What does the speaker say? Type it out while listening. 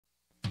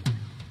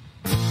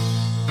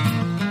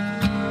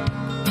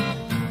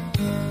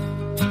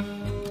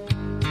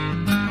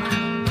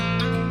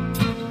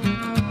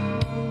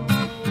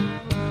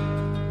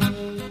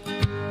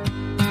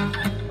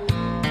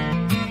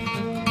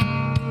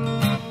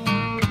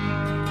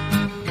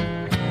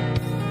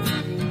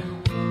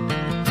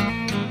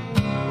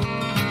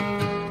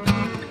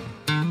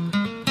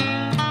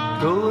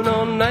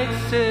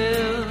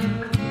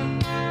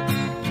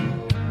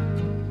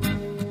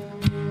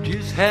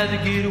had to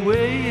get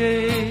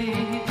away.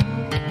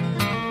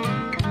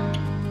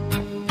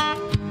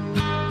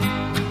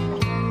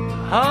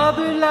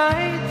 Harbor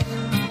lights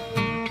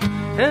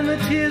and the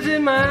tears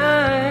in my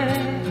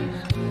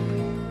eyes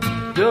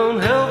don't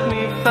help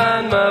me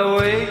find my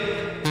way.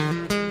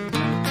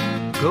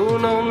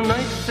 Going on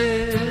night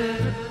sail,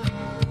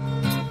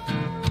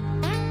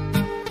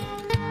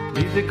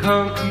 leave the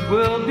concrete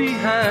world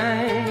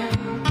behind.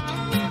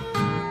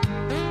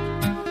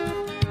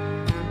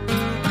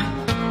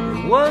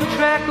 One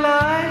track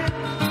life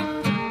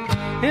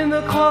in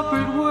the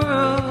corporate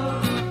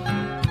world,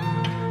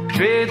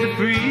 trade the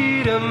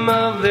freedom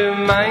of their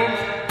mind,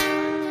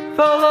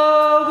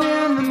 follow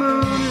in the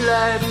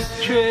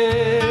moonlight's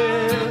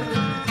trail.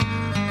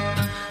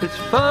 As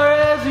far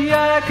as the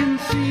eye can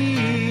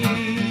see,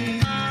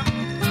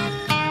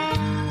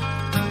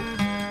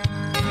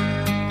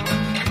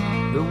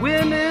 the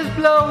wind is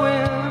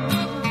blowing,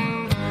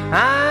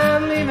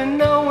 I'm leaving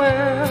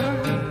knowing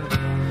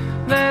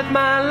that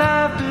my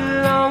life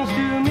belongs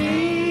to me.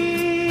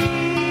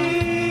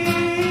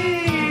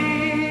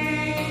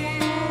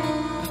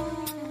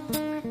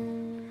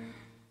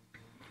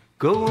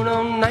 Going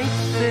on night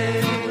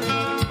sail,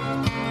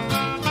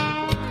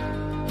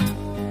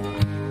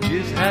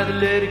 just had to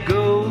let it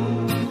go.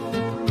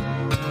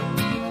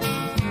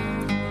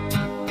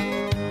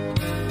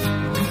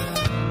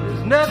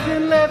 There's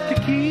nothing left to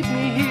keep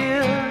me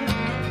here,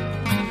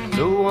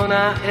 no one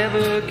I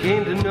ever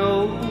came to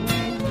know.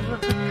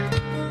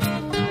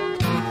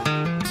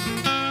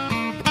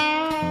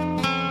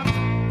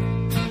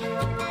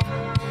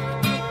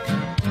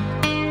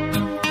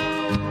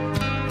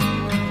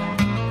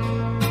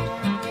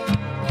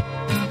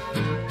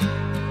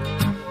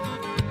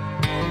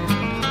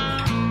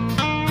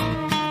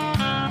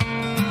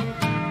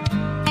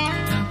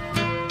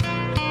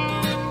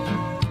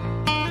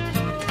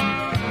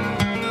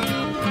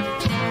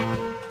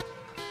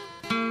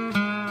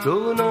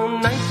 Going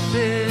on night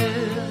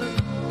sail,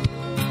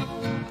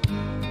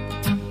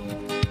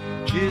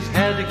 just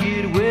had to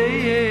get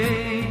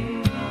away.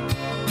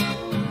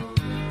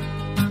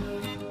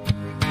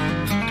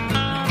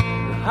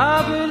 The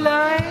harbor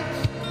lights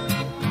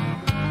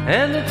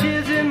and the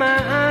tears in my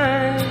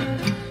eyes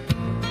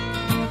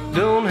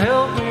don't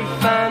help me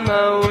find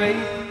my way.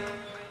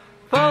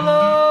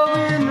 Follow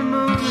in the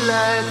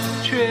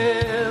moonlight's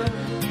trail,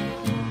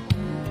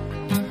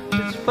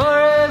 as far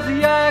as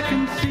the eye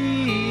can see.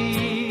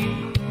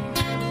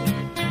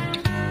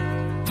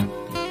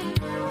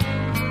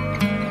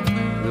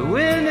 The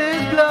wind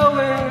is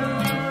blowing,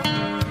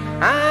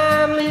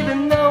 I'm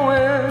leaving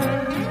knowing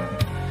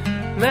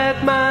that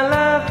my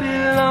life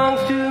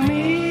belongs to me.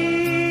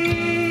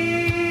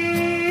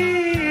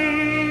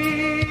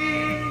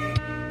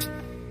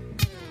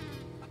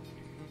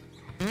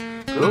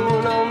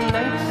 Going on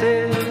night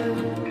sail,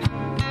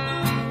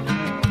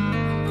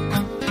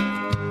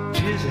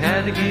 just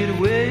had to get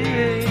away.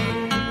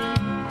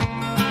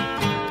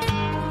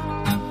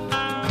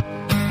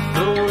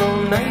 Going on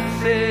night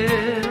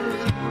sail,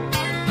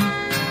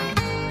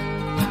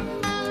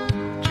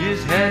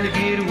 just had to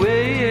get away.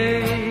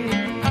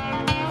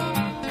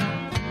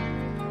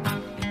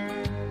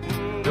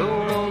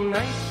 Going on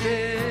night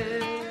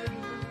sail,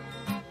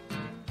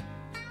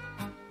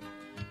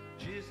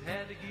 just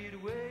had to get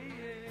away.